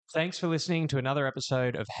Thanks for listening to another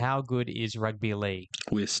episode of How Good is Rugby League?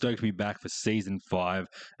 We're stoked to be back for season 5,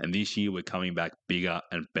 and this year we're coming back bigger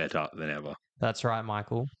and better than ever. That's right,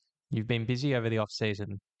 Michael. You've been busy over the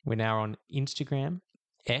off-season. We're now on Instagram,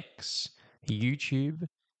 X, YouTube,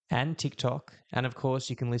 and TikTok. And of course,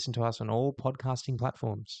 you can listen to us on all podcasting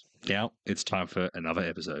platforms. Now it's time for another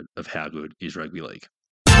episode of How Good is Rugby League.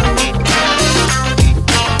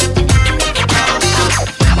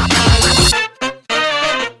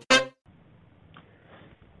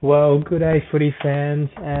 Well, good day, footy fans,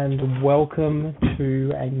 and welcome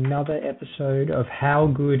to another episode of How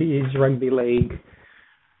Good is Rugby League.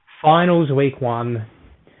 Finals week 1.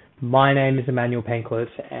 My name is Emanuel,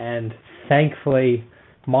 and thankfully,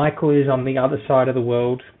 Michael is on the other side of the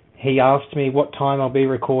world. He asked me what time I'll be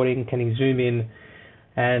recording, can he zoom in,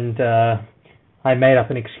 and I made up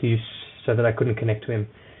an excuse so that I couldn't connect to him.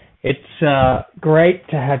 It's great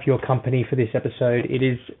to have your company for this episode. It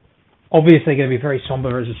is obviously going to be very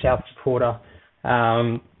somber as a South supporter,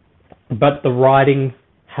 but the writing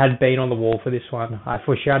had been on the wall for this one. I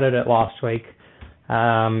foreshadowed it last week.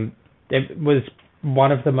 It was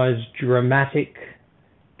one of the most dramatic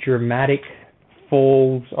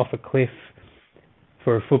falls off a cliff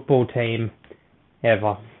for a football team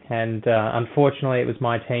ever. And unfortunately, it was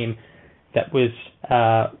my team that was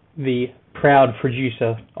the proud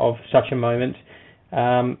producer of such a moment.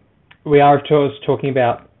 We are, of course, talking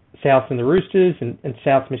about South and the Roosters, and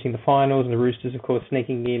South missing the finals, and the Roosters, of course,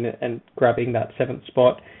 sneaking in and grabbing that 7th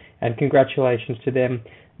spot. And congratulations to them.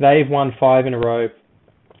 They've won 5 in a row.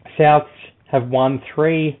 Souths have won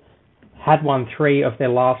 3 of their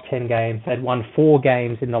last 10 games. They'd won 4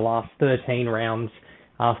 games in the last 13 rounds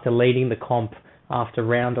after leading the comp after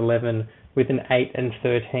round 11 with an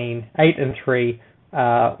 8-3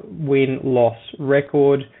 win-loss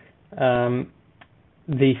record.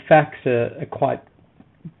 The facts are quite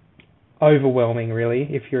overwhelming, really,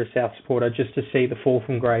 if you're a South supporter, just to see the fall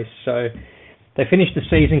from grace. So they finished the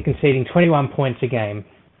season conceding 21 points a game.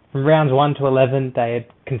 From rounds 1 to 11, they had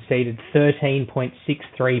conceded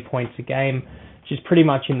 13.63 points a game, which is pretty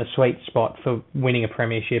much in the sweet spot for winning a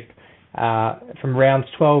premiership. From rounds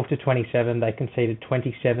 12 to 27, they conceded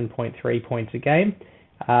 27.3 points a game.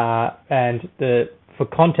 And for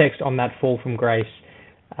context on that fall from grace,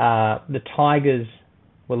 the Tigers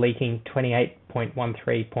were leaking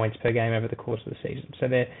 28.13 points per game over the course of the season. So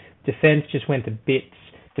their defence just went to bits.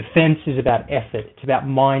 Defence is about effort. It's about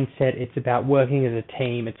mindset. It's about working as a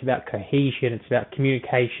team. It's about cohesion. It's about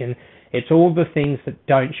communication. It's all the things that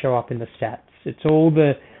don't show up in the stats. It's all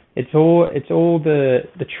the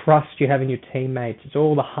trust you have in your teammates. It's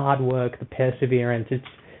all the hard work, the perseverance. It's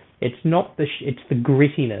the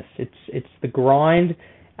grittiness. It's the grind,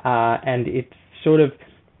 and it's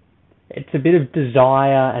a bit of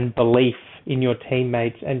desire and belief in your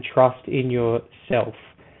teammates and trust in yourself.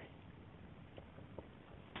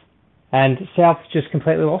 And South's just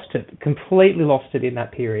completely lost it in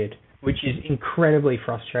that period, which is incredibly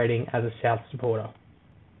frustrating as a South supporter.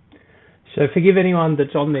 So forgive anyone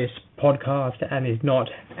that's on this podcast and is not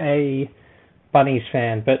a Bunnies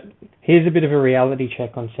fan, but here's a bit of a reality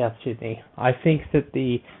check on South Sydney. I think that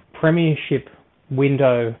the premiership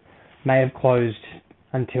window may have closed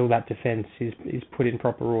until that defence is put in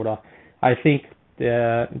proper order. I think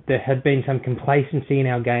there had been some complacency in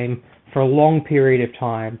our game for a long period of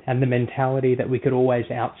time, and the mentality that we could always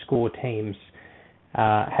outscore teams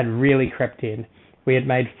had really crept in. We had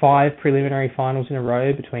made 5 preliminary finals in a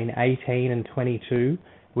row between 18 and 22,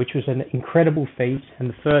 which was an incredible feat, and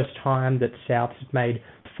the first time that South had made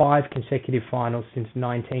 5 consecutive finals since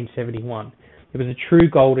 1971. It was a true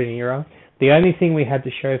golden era. The only thing we had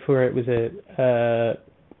to show for it was a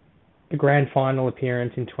grand final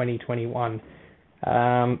appearance in 2021.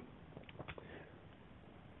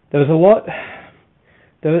 There was a lot.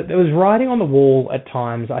 There was writing on the wall at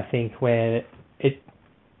times, I think, where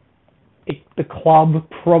the club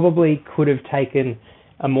probably could have taken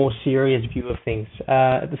a more serious view of things.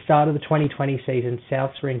 At the start of the 2020 season,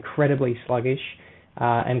 Souths were incredibly sluggish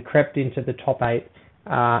and crept into the top 8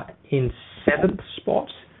 in 7th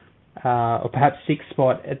spot, or perhaps 6th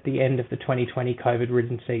spot at the end of the 2020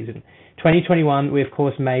 COVID-ridden season. 2021, we of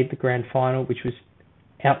course made the grand final, which was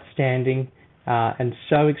outstanding and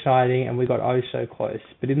so exciting, and we got oh so close.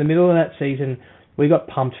 But in the middle of that season, we got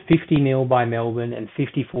pumped 50-0 by Melbourne and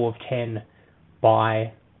 54-10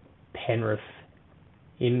 by Penrith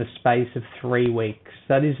in the space of 3 weeks.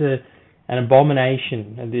 That is an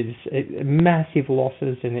abomination, and it is massive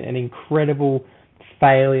losses and an incredible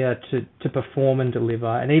failure to perform and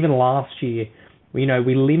deliver. And even last year, we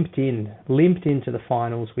limped into the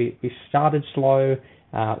finals. We started slow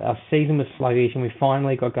Our season was sluggish, and we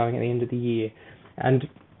finally got going at the end of the year. And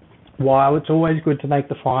while it's always good to make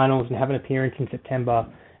the finals and have an appearance in September,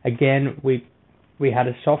 again, we had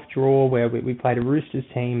a soft draw where we played a Roosters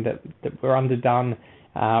team that were underdone.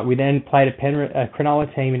 We then played a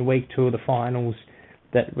Cronulla team in week 2 of the finals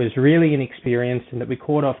that was really inexperienced and that we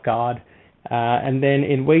caught off guard. And then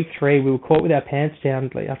in week 3, we were caught with our pants down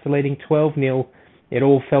after leading 12-0. It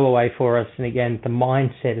all fell away for us. And again, the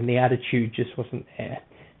mindset and the attitude just wasn't there.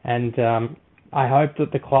 And I hope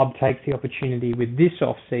that the club takes the opportunity with this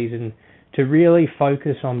off-season to really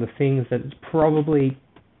focus on the things that it's probably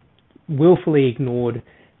willfully ignored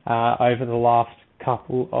over the last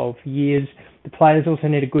couple of years. The players also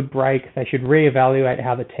need a good break. They should reevaluate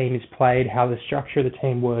how the team is played, how the structure of the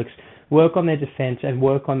team works, work on their defence and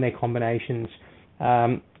work on their combinations.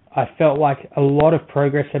 I felt like a lot of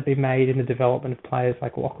progress had been made in the development of players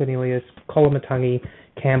like Lachlan Ilias, Colin Matungi,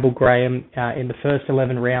 Campbell Graham in the first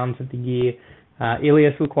 11 rounds of the year.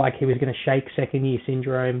 Ilias looked like he was going to shake second-year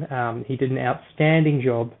syndrome. He did an outstanding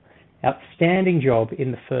job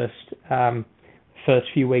in the first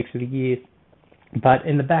few weeks of the year. But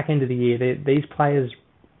in the back end of the year, these players,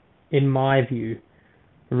 in my view,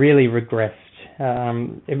 really regressed.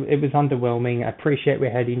 It was underwhelming. I appreciate we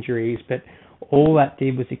had injuries, but all that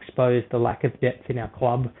did was expose the lack of depth in our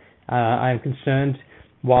club. I am concerned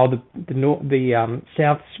while the New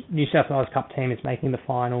South Wales Cup team is making the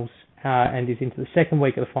finals and is into the second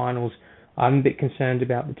week of the finals. I'm a bit concerned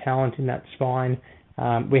about the talent in that spine.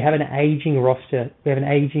 We have an aging roster. We have an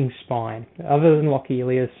aging spine. Other than Lachie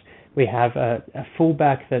Ilias, we have a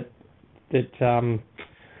fullback that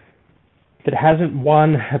hasn't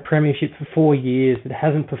won a premiership for 4 years, that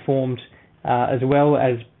hasn't performed as well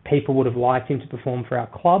as people would have liked him to perform for our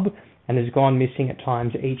club, and has gone missing at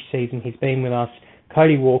times each season he's been with us.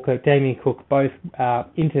 Cody Walker, Damien Cook, both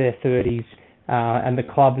into their 30s, and the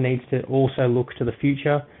club needs to also look to the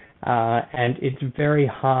future. And it's very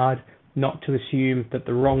hard not to assume that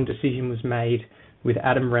the wrong decision was made with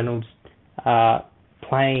Adam Reynolds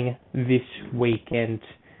playing this weekend.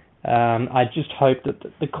 I just hope that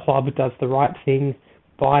the club does the right thing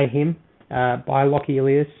by him, by Lachie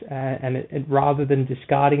Ilias, and it, rather than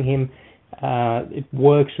discarding him, it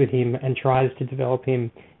works with him and tries to develop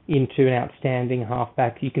him into an outstanding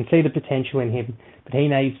halfback. You can see the potential in him, but he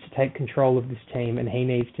needs to take control of this team, and he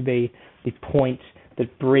needs to be the point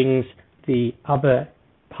that brings the other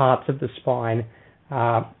parts of the spine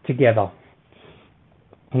together.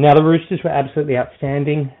 Now, the Roosters were absolutely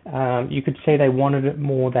outstanding. You could see they wanted it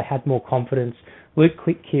more. They had more confidence. Luke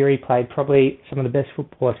Keary played probably some of the best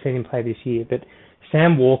football I've seen him play this year, but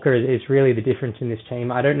Sam Walker is really the difference in this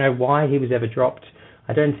team. I don't know why he was ever dropped.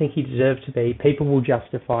 I don't think he deserved to be. People will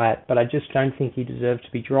justify it, but I just don't think he deserved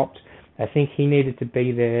to be dropped. I think he needed to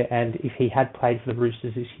be there, and if he had played for the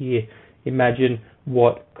Roosters this year, imagine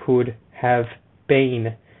what could have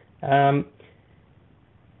been. The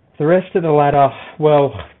rest of the ladder,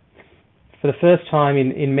 well, for the first time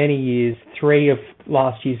in many years, 3 of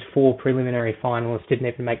last year's 4 preliminary finalists didn't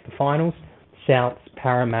even make the finals. Souths,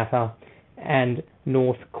 Parramatta and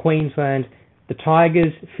North Queensland. The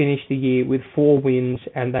Tigers finished the year with 4 wins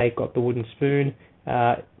and they got the wooden spoon.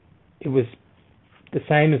 It was the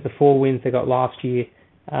same as the 4 wins they got last year,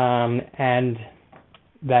 and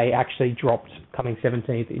they actually dropped, coming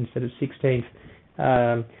 17th instead of 16th.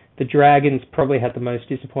 The Dragons probably had the most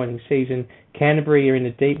disappointing season. Canterbury are in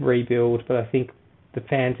a deep rebuild, but I think the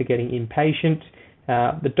fans are getting impatient.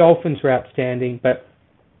 The Dolphins were outstanding, but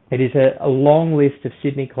it is a long list of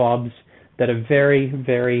Sydney clubs that are very,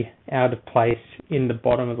 very out of place in the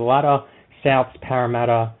bottom of the ladder. Souths,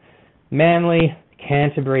 Parramatta, Manly,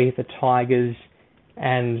 Canterbury, the Tigers,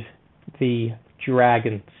 and the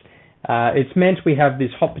Dragons. It's meant we have this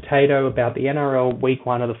hot potato about the NRL week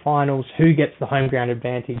 1 of the finals. Who gets the home ground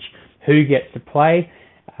advantage? Who gets to play?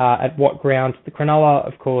 At what ground? The Cronulla,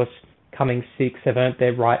 of course, coming 6th, have earned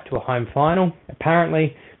their right to a home final.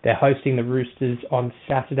 Apparently, they're hosting the Roosters on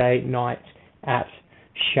Saturday night at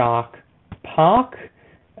Shark Park,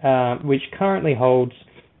 which currently holds,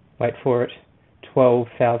 wait for it,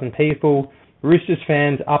 12,000 people. Roosters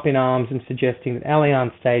fans up in arms and suggesting that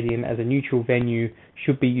Allianz Stadium as a neutral venue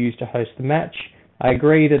should be used to host the match. I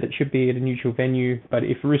agree that it should be at a neutral venue, but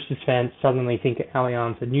if Roosters fans suddenly think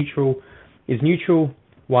Allianz is neutral,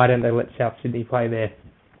 why don't they let South Sydney play there?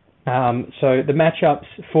 So the matchups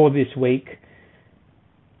for this week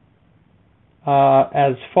are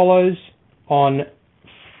as follows. On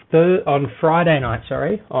Friday night,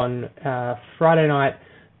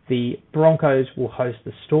 the Broncos will host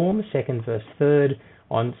the Storm, 2nd versus 3rd.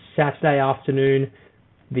 On Saturday afternoon,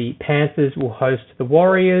 the Panthers will host the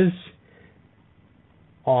Warriors.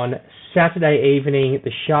 On Saturday evening,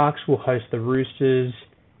 the Sharks will host the Roosters,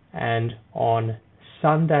 and on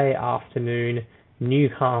Sunday afternoon,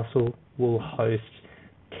 Newcastle will host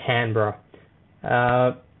Canberra.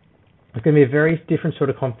 It's going to be a very different sort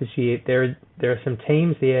of comp this year. There are some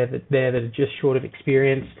teams there that are just short of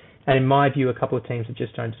experience, and in my view, a couple of teams that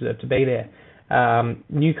just don't deserve to be there.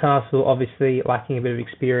 Newcastle, obviously, lacking a bit of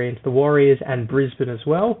experience. The Warriors and Brisbane as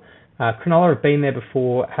well. Cronulla have been there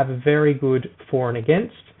before, have a very good for and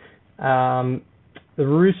against. The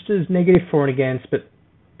Roosters, negative for and against, but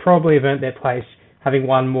probably have earned their place, having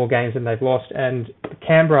won more games than they've lost. And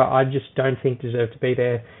Canberra, I just don't think deserve to be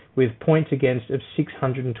there, with points against of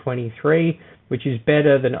 623, which is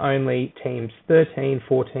better than only teams 13,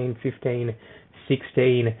 14, 15,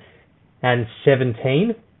 16, and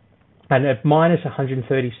 17. And at minus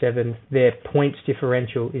 137, their points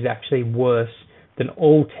differential is actually worse than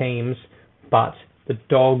all teams but the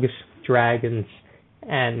Dogs, Dragons,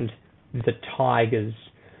 and the Tigers.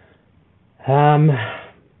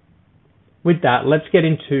 With that, let's get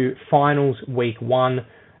into finals week 1.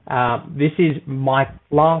 This is my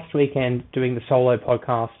last weekend doing the solo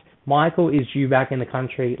podcast. Michael is due back in the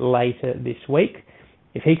country later this week.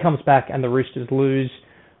 If he comes back and the Roosters lose,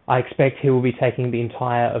 I expect he will be taking the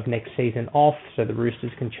entire of next season off, so the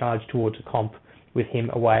Roosters can charge towards a comp with him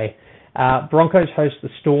away. Broncos host the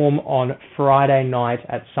Storm on Friday night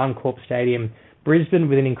at Suncorp Stadium. Brisbane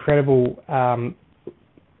with an incredible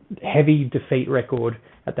heavy defeat record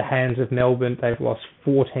at the hands of Melbourne. They've lost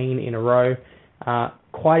 14 in a row.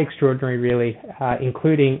 Quite extraordinary, really,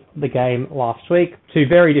 including the game last week. Two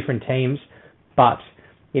very different teams, but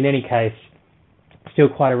in any case, still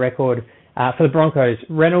quite a record. For the Broncos,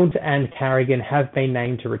 Reynolds and Carrigan have been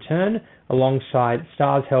named to return, alongside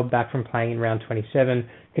stars held back from playing in round 27.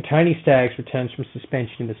 Katoni Staggs returns from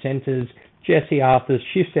suspension in the centres. Jesse Arthurs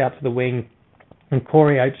shifts out to the wing, and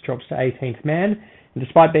Corey Oates drops to 18th man. And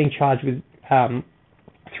despite being charged with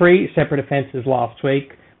 3 separate offences last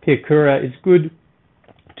week, Piakura is good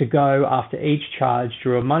to go after each charge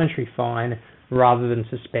drew a monetary fine rather than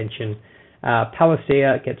suspension.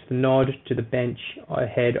 Palacia gets the nod to the bench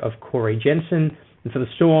ahead of Corey Jensen. And for the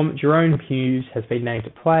Storm, Jerome Hughes has been named to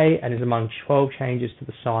play and is among 12 changes to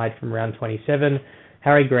the side from round 27.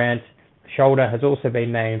 Harry Grant, shoulder, has also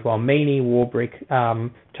been named, while Meaney, Warbrick,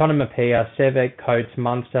 Tonamapia, Sevek, Coates,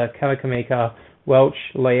 Munster, Kawakamika, Welch,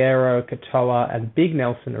 Liero, Katoa, and Big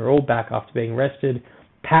Nelson are all back after being rested.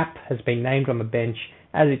 Pap has been named on the bench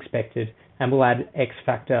as expected and will add X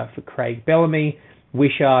factor for Craig Bellamy.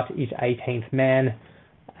 Wishart is 18th man.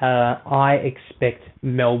 I expect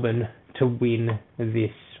Melbourne to win this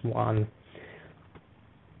one.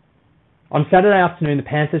 On Saturday afternoon, the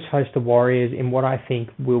Panthers host the Warriors in what I think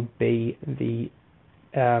will be the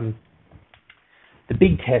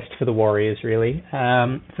big test for the Warriors, really.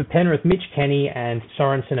 For Penrith, Mitch Kenny and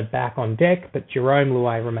Sorensen are back on deck, but Jerome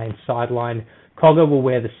Luai remains sidelined. Cogger will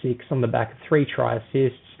wear the 6 on the back of 3 try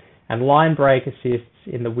assists and line break assists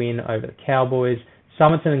in the win over the Cowboys.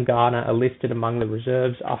 Summerton and Garner are listed among the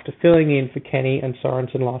reserves after filling in for Kenny and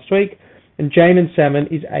Sorensen last week. And Jamin Salmon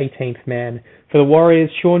is 18th man. For the Warriors,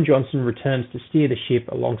 Sean Johnson returns to steer the ship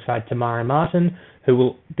alongside Tamara Martin, who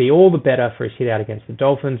will be all the better for his hit out against the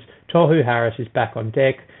Dolphins. Tohu Harris is back on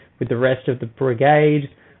deck with the rest of the brigade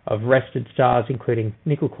of rested stars, including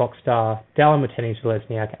Nickel Clockstar, Dallin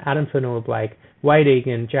Watene-Zelezniak, Adam Fanua-Blake, Wade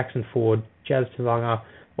Egan, Jackson Ford, Jazz Tavanga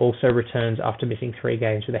also returns after missing 3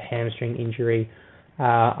 games with a hamstring injury.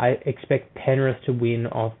 I expect Penrith to win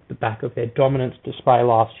off the back of their dominance display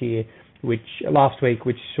last week,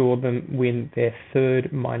 which saw them win their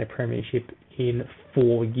 3rd minor premiership in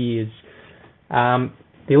 4 years. The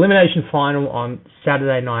elimination final on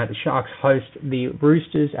Saturday night, the Sharks host the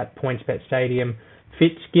Roosters at PointsBet Stadium.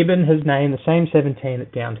 Fitzgibbon has named the same 17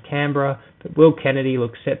 that downed Canberra, but Will Kennedy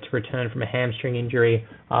looks set to return from a hamstring injury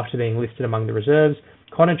after being listed among the reserves.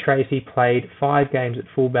 Connor Tracy played 5 games at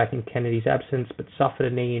fullback in Kennedy's absence, but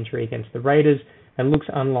suffered a knee injury against the Raiders and looks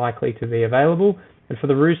unlikely to be available. And for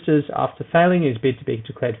the Roosters, after failing his bid to be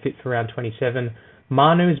declared fit for round 27,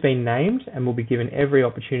 Manu has been named and will be given every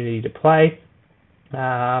opportunity to play.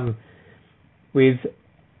 With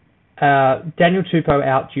Daniel Tupou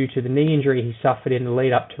out due to the knee injury he suffered in the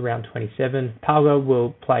lead up to round 27, Palgo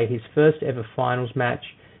will play his first ever finals match,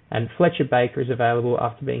 and Fletcher Baker is available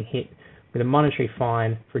after being hit with a monetary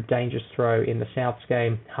fine for a dangerous throw in the Souths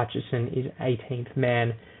game. Hutchison is 18th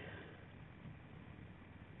man.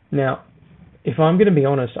 Now, if I'm going to be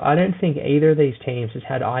honest, I don't think either of these teams has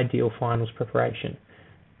had ideal finals preparation.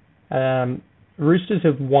 Roosters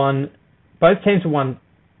have won, both teams have won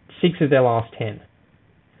 6 of their last 10.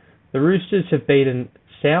 The Roosters have beaten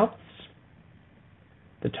Souths,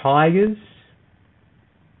 the Tigers,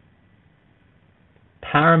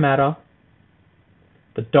 Parramatta,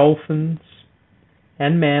 the Dolphins,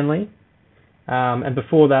 and Manly. And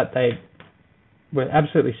before that, they were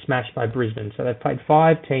absolutely smashed by Brisbane. So they've played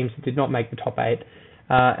 5 teams that did not make the top 8.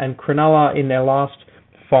 And Cronulla, in their last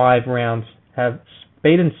 5 rounds, have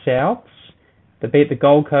beaten Souths. They beat the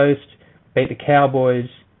Gold Coast, beat the Cowboys.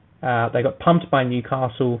 They got pumped by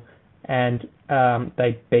Newcastle, and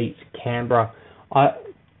they beat Canberra.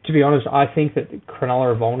 To be honest, I think that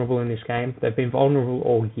Cronulla are vulnerable in this game. They've been vulnerable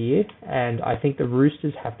all year, and I think the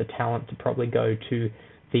Roosters have the talent to probably go to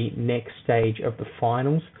the next stage of the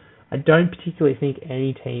finals. I don't particularly think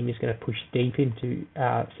any team is going to push deep into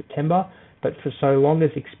September, but for so long as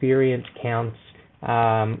experience counts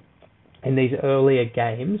in these earlier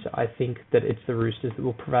games, I think that it's the Roosters that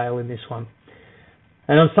will prevail in this one.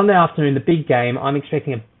 And on Sunday afternoon, the big game, I'm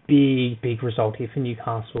expecting a big result here for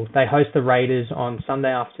Newcastle. They host the Raiders on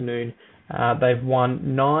Sunday afternoon. They've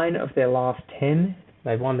won 9 of their last 10.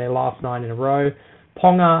 They've won their last 9 in a row.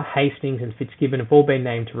 Ponga, Hastings and Fitzgibbon have all been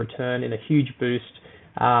named to return in a huge boost.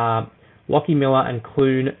 Lockie Miller and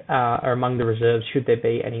Clune are among the reserves should there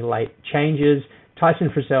be any late changes. Tyson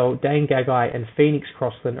Frizzell, Dane Gagai and Phoenix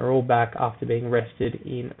Crossland are all back after being rested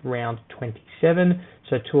in round 27.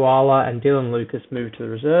 So Tuala and Dylan Lucas move to the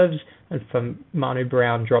reserves, and Manu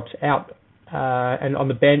Brown drops out. And on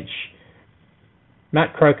the bench,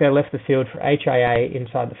 Matt Croker left the field for HIA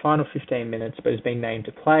inside the final 15 minutes, but has been named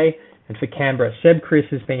to play. And for Canberra, Seb Chris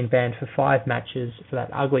has been banned for 5 matches for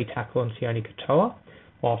that ugly tackle on Sione Katoa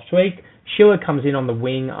last week. Schiller comes in on the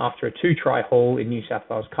wing after a 2-try haul in New South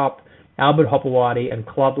Wales Cup. Albert Hopewadi and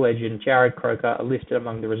club legend Jared Croker are listed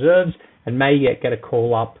among the reserves and may yet get a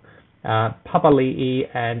call up. Papali'i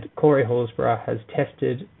and Corey Horsburgh has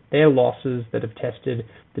tested their losses that have tested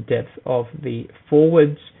the depth of the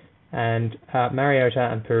forwards, and Mariota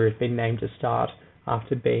and Puru have been named to start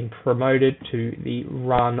after being promoted to the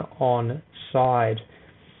run-on side.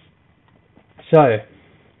 So,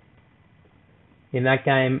 in that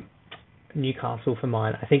game, Newcastle for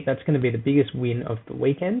mine. I think that's going to be the biggest win of the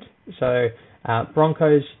weekend. So,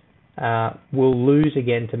 Broncos will lose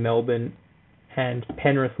again to Melbourne, and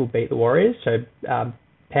Penrith will beat the Warriors. So,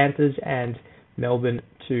 Panthers and Melbourne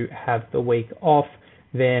to have the week off.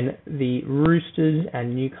 Then the Roosters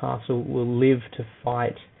and Newcastle will live to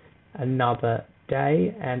fight another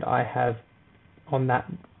day, and I have on that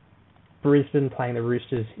Brisbane playing the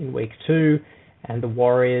Roosters in week 2 and the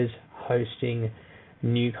Warriors hosting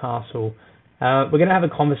Newcastle. We're going to have a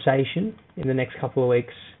conversation in the next couple of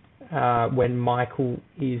weeks when Michael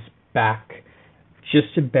is back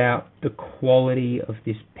just about the quality of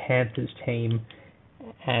this Panthers team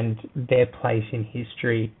and their place in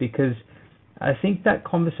history, because I think that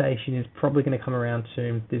conversation is probably going to come around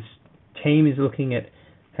soon. This team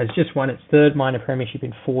has just won its 3rd minor premiership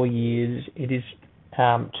in 4 years. It is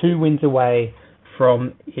 2 wins away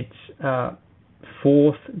from its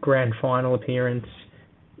 4th grand final appearance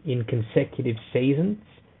in consecutive seasons.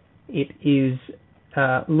 It is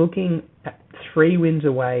looking at 3 wins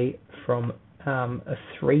away from a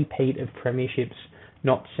 3-peat of premierships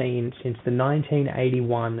not seen since the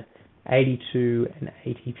 1981, 82 and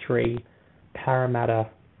 83 Parramatta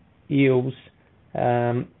Eels.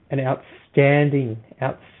 An outstanding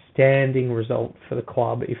result for the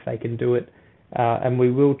club if they can do it, and we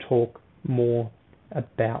will talk more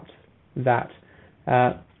about that.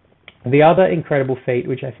 The other incredible feat,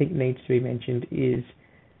 which I think needs to be mentioned, is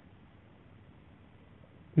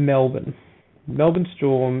Melbourne. Melbourne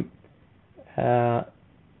Storm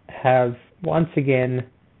have once again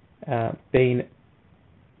been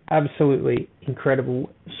absolutely incredible,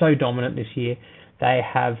 so dominant this year. They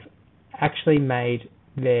have actually made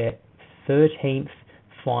their 13th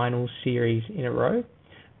final series in a row,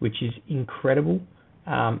 which is incredible.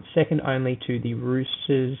 Second only to the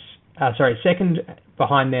Roosters. Second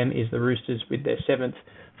behind them is the Roosters with their 7th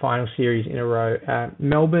final series in a row.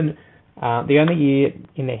 Melbourne, the only year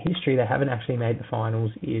in their history they haven't actually made the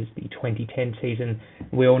finals is the 2010 season.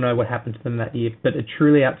 We all know what happened to them that year, but a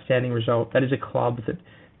truly outstanding result. That is a club that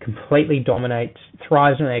completely dominates,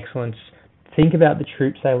 thrives on excellence. Think about the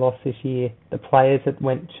troops they lost this year, the players that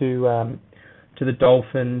went to the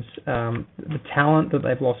Dolphins, the talent that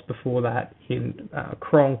they've lost before that in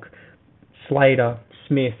Cronk, Slater,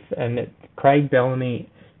 Smith, and Craig Bellamy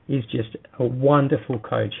is just a wonderful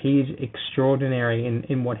coach. He is extraordinary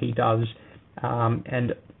in what he does,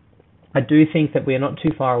 and I do think that we are not too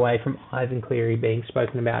far away from Ivan Cleary being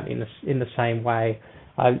spoken about in the same way.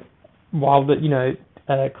 While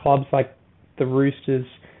clubs like the Roosters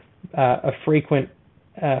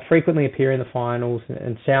frequently appear in the finals,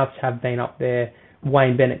 and Souths have been up there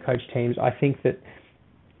Wayne Bennett coach teams, I think that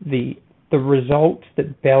the results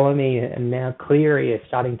that Bellamy and now Cleary are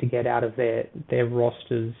starting to get out of their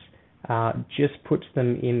rosters just puts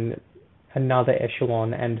them in another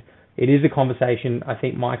echelon, and it is a conversation I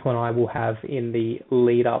think Michael and I will have in the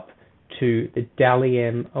lead up to the Dally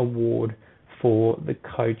M Award for the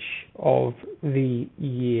Coach of the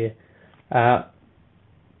Year.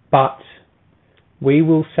 But we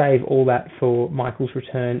will save all that for Michael's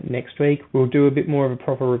return next week. We'll do a bit more of a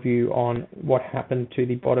proper review on what happened to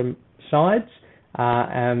the bottom sides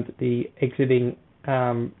and the exiting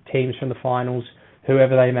teams from the finals,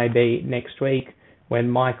 whoever they may be, next week when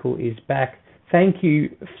Michael is back. Thank you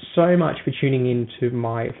so much for tuning in to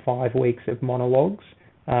my 5 weeks of monologues.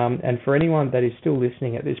 And for anyone that is still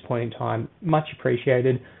listening at this point in time, much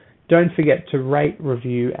appreciated. Don't forget to rate,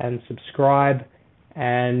 review, and subscribe.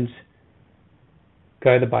 And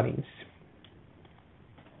go the Bunnies.